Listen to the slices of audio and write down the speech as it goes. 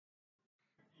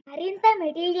మరింత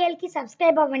మెటీరియల్కి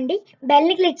సబ్స్క్రైబ్ అవ్వండి,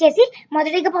 బెల్ని క్లిక్ చేసి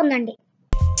మొదటిగా పొందండి.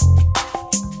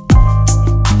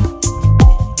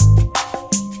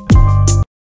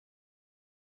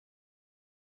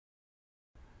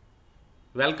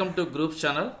 Welcome to group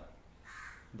channel.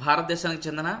 భారతదేశానికి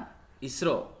చెందిన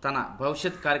ఇస్రో తన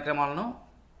భవిష్యత్ కార్యక్రమాలను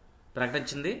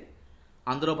ప్రకటించింది.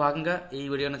 అందులో భాగంగా ఈ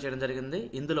వీడియోను చేయడం జరిగింది.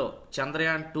 ఇందులో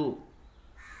చంద్రయాన్ 2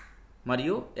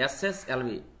 మరియు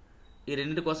SSLV ఈ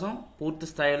రెండింటి కోసం పూర్తి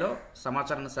స్థాయిలో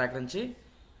సమాచారాన్ని సేకరించి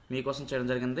మీకోసం చేయడం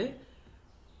జరిగింది.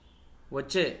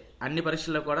 వచ్చే అన్ని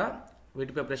పరీక్షల్లో కూడా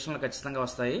వీటిపై ప్రశ్నలు ఖచ్చితంగా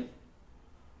వస్తాయి.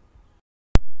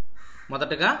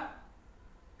 మొదటగా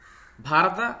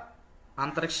భారత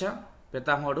అంతరిక్ష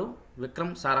పితామహుడు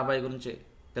విక్రమ్ సారాభాయ్ గురించి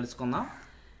తెలుసుకుందాం.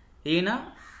 ఈయన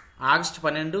ఆగస్టు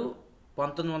 12,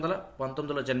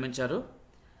 1919లో జన్మించారు.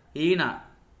 ఈయన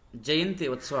జయంతి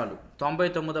ఉత్సవాలు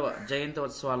 99వ జయంతి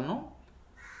ఉత్సవాలను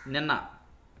నిన్న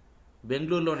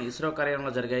బెంగళూరులోని ఇస్రో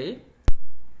కార్యాలయంలో జరిగాయి.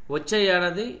 వచ్చే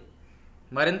ఏడాది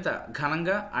మరింత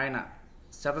ఘనంగా ఆయన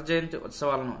శత జయంతి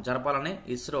ఉత్సవాలను జరపాలని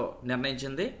ఇస్రో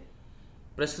నిర్ణయించింది.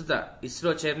 ప్రస్తుత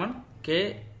ఇస్రో చైర్మన్ కె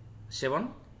శివన్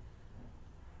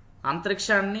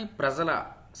అంతరిక్షాన్ని ప్రజల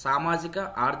సామాజిక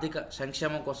ఆర్థిక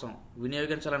సంక్షేమం కోసం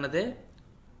వినియోగించాలన్నదే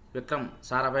విక్రమ్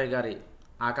సారాభాయ్ గారి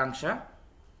ఆకాంక్ష.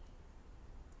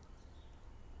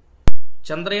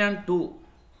 చంద్రయాన్ 2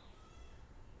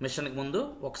 మిషన్కి ముందు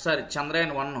ఒకసారి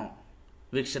చంద్రయాన్ 1ను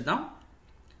వీక్షిద్దాం.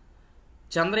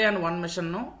 చంద్రయాన్ 1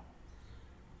 మిషన్ను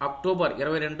అక్టోబర్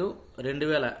 22,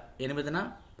 2008న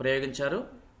ప్రయోగించారు.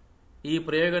 ఈ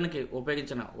ప్రయోగానికి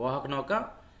ఉపయోగించిన వాహక నౌక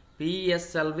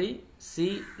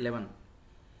PSLV-C11.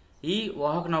 ఈ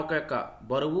వాహక నౌక యొక్క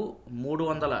బరువు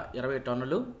 320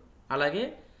 టన్నులు. అలాగే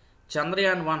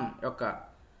చంద్రయాన్ 1 యొక్క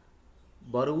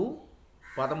బరువు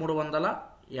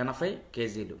 1380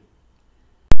 కేజీలు.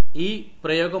 ఈ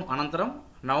ప్రయోగం అనంతరం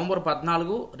నవంబర్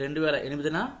 14,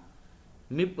 2008న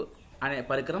మిప్ అనే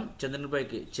పరికరం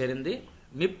చంద్రునిపైకి చేరింది.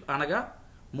 మిప్ అనగా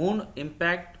మూన్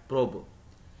ఇంపాక్ట్ ప్రోబ్.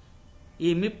 ఈ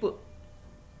మిప్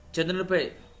చంద్రునిపై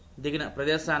దిగిన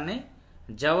ప్రదేశాన్ని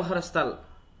జవహర్ స్థల్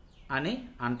అని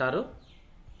అంటారు.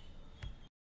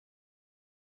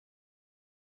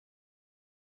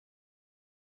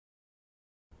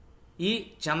 ఈ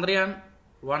చంద్రయాన్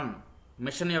 1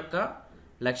 మిషన్ యొక్క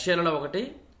లక్ష్యాలలో ఒకటి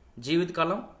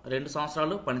జీవితకాలం 2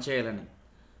 సంవత్సరాలు పనిచేయాలని.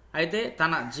 అయితే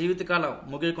తన జీవితకాలం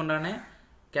ముగియకుండానే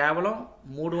కేవలం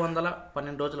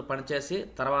 312 రోజులు పనిచేసి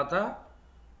తర్వాత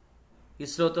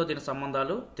ఇస్రోతో దీని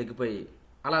సంబంధాలు తెగిపోయాయి.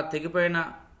 అలా తెగిపోయిన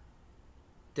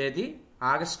తేదీ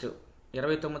ఆగస్టు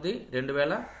 29,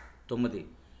 2009.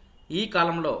 ఈ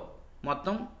కాలంలో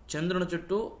మొత్తం చంద్రుని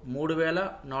చుట్టూ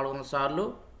 3400 సార్లు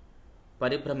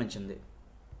పరిభ్రమించింది.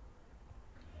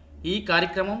 ఈ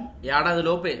కార్యక్రమం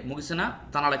ఏడాదిలోపే ముగిసిన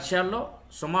తన లక్ష్యాల్లో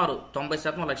సుమారు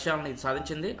 90% లక్ష్యాలను ఇది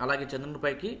సాధించింది. అలాగే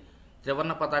చంద్రునిపైకి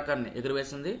త్రివర్ణ పతాకాన్ని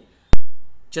ఎగురవేసింది.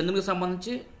 చంద్రునికి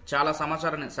సంబంధించి చాలా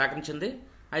సమాచారాన్ని సేకరించింది.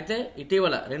 అయితే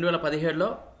ఇటీవల 2017లో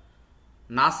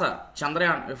నాసా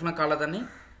చంద్రయాన్ విఫలం కాలేదని,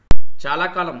 చాలా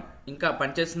కాలం ఇంకా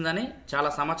పనిచేసిందని, చాలా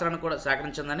సమాచారాన్ని కూడా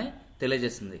సేకరించిందని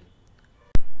తెలియజేసింది.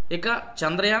 ఇక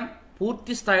చంద్రయాన్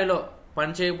పూర్తి స్థాయిలో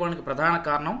పనిచేయకపోవడానికి ప్రధాన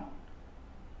కారణం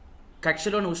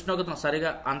కక్షలోని ఉష్ణోగ్రతను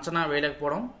సరిగా అంచనా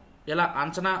వేయలేకపోవడం. ఇలా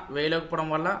అంచనా వేయలేకపోవడం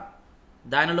వల్ల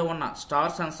దానిలో ఉన్న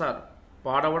స్టార్ సెన్సార్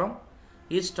పాడవడం.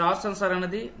 ఈ స్టార్ సెన్సార్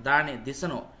అనేది దాని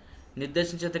దిశను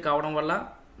నిర్దేశించేది కావడం వల్ల,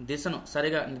 దిశను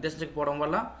సరిగా నిర్దేశించకపోవడం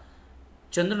వల్ల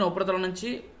చంద్రుని ఉపరితలం నుంచి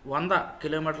 100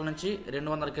 కిలోమీటర్ల నుంచి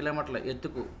 200 కిలోమీటర్ల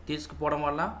ఎత్తుకు తీసుకుపోవడం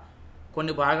వల్ల,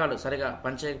 కొన్ని భాగాలు సరిగా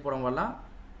పనిచేయకపోవడం వల్ల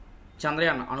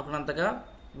చంద్రయాన్ అనుకున్నంతగా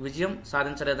విజయం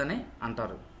సాధించలేదని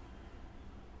అంటారు.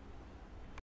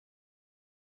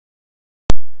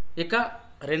 ఇక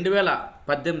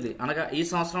 2018 అనగా ఈ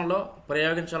సంవత్సరంలో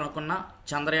ప్రయోగించాలనుకున్న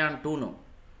చంద్రయాన్ 2ను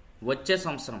వచ్చే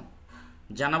సంవత్సరం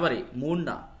జనవరి 3న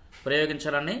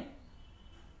ప్రయోగించాలని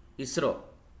ఇస్రో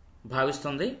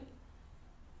భావిస్తుంది.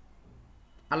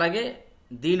 అలాగే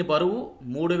దీని బరువు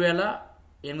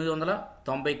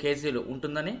 3890 కేజీలు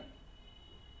ఉంటుందని,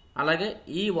 అలాగే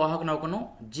ఈ వాహక నౌకను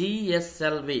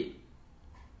GSLV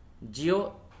Jio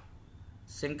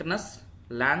synchronous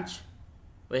launch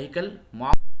vehicle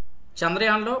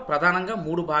చంద్రయాన్లో ప్రధానంగా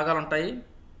 3 భాగాలు ఉంటాయి.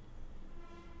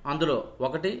 అందులో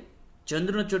ఒకటి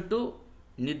చంద్రుని చుట్టూ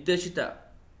నిర్దేశిత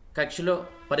కక్షలో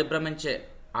పరిభ్రమించే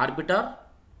ఆర్బిటార్.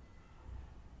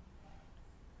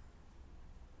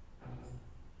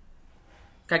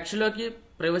 కక్షలోకి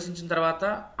ప్రవేశించిన తర్వాత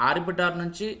ఆర్బిటార్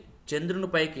నుంచి చంద్రుని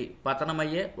పైకి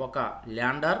పతనమయ్యే ఒక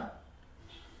ల్యాండర్.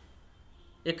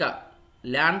 ఇక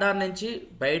ల్యాండర్ నుంచి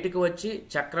బయటికి వచ్చి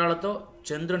చక్రాలతో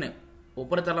చంద్రుని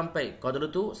ఉపరితలంపై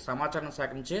కదులుతూ సమాచారం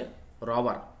సేకరించే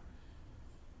రోవర్.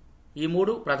 ఈ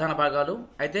 3 ప్రధాన భాగాలు.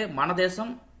 అయితే మన దేశం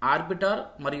ఆర్బిటర్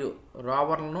మరియు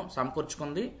రోవర్లను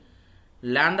సమకూర్చుకుంది.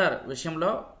 ల్యాండర్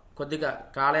విషయంలో కొద్దిగా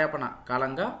కాలయాపన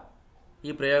కాలంగా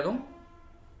ఈ ప్రయోగం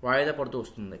వాయిదా పడుతూ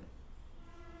వస్తుంది.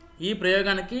 ఈ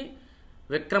ప్రయోగానికి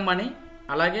విక్రమ్ అని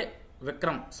అలాగే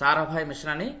విక్రమ్ సారాభాయ్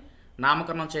మిషన్ అని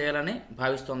నామకరణం చేయాలని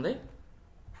భావిస్తోంది.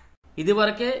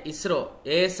 ఇదివరకే ఇస్రో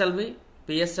ఏఎస్ఎల్వి,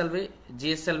 పిఎస్ఎల్వి,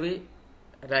 జిఎస్ఎల్వి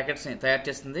ర్యాకెట్స్ని తయారు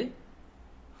చేసింది.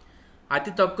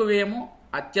 అతి తక్కువ వ్యయము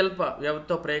అత్యల్ప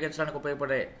వ్యవధితో ప్రయోగించడానికి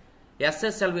ఉపయోగపడే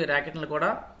ఎస్ఎస్ఎల్వి ర్యాకెట్లను కూడా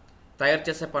తయారు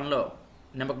చేసే పనిలో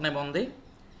నిమగ్నమై ఉంది.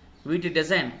 వీటి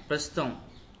డిజైన్ ప్రస్తుతం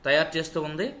తయారు చేస్తూ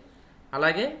ఉంది.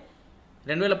 అలాగే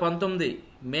 2019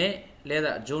 మే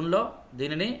లేదా జూన్లో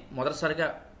దీనిని మొదటిసారిగా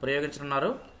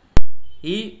ప్రయోగించనున్నారు.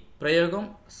 ఈ ప్రయోగం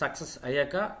సక్సెస్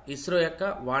అయ్యాక ఇస్రో యొక్క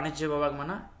వాణిజ్య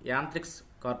విభాగమైన యాంత్రిక్స్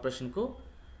కార్పొరేషన్కు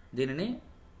దీనిని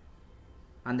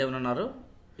అందివ్వనున్నారు.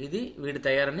 ఇది వీటి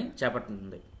తయారీని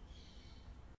చేపట్టనుంది.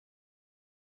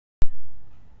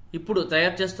 ఇప్పుడు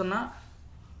తయారు చేస్తున్న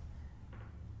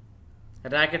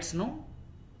ర్యాకెట్స్ను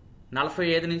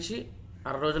 45 నుంచి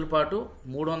 60 రోజుల పాటు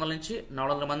 300 నుంచి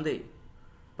 400 మంది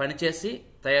పనిచేసి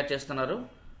తయారు చేస్తున్నారు.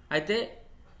 అయితే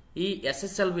ఈ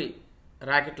ఎస్ఎస్ఎల్వి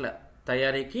ర్యాకెట్ల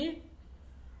తయారీకి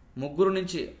 3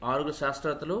 నుంచి 6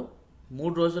 శాస్త్రవేత్తలు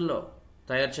 3 రోజుల్లో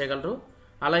తయారు చేయగలరు.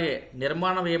 అలాగే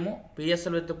నిర్మాణ వ్యయము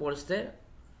పిఎస్ఎల్వితో పోలిస్తే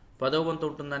 10వ వంతు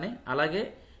ఉంటుందని, అలాగే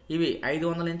ఇవి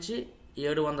 500 నుంచి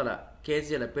 700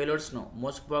 కేజీల పేలోడ్స్ను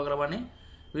మోసుకుపోగలవని,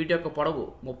 వీటి యొక్క పొడవు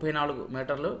 34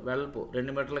 మీటర్లు, వెడల్పు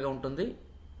 2 మీటర్లుగా ఉంటుంది.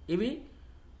 ఇవి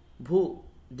భూ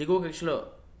దిగువ కక్షలో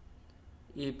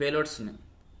ఈ పేలోడ్స్ని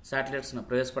శాటిలైట్స్ను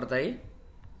ప్రవేశపెడతాయి.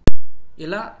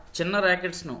 ఇలా చిన్న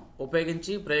ర్యాకెట్స్ను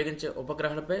ఉపయోగించి ప్రయోగించే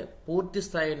ఉపగ్రహాలపై పూర్తి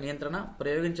స్థాయి నియంత్రణ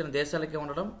ప్రయోగించిన దేశాలకే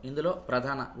ఉండడం ఇందులో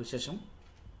ప్రధాన విశేషం.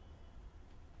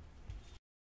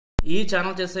 ఈ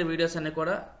ఛానల్ చేసే వీడియోస్ అన్నీ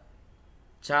కూడా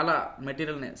చాలా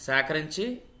మెటీరియల్ని సేకరించి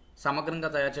సమగ్రంగా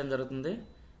తయారు చేయడం జరుగుతుంది.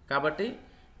 కాబట్టి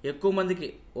ఎక్కువ మందికి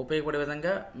ఉపయోగపడే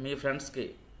విధంగా మీ ఫ్రెండ్స్కి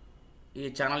ఈ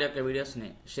ఛానల్ యొక్క వీడియోస్ని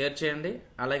షేర్ చేయండి.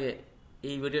 అలాగే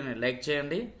ఈ వీడియోని లైక్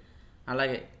చేయండి,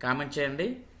 అలాగే కామెంట్ చేయండి.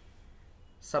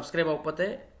 సబ్స్క్రైబ్ అవ్వకపోతే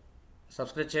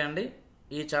సబ్స్క్రైబ్ చేయండి.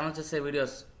 ఈ ఛానల్ చేసే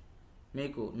వీడియోస్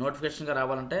మీకు నోటిఫికేషన్గా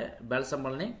రావాలంటే బెల్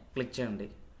సింబల్ని క్లిక్ చేయండి.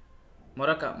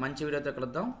 మరొక మంచి వీడియోతో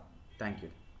కలుద్దాం. Thank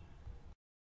you.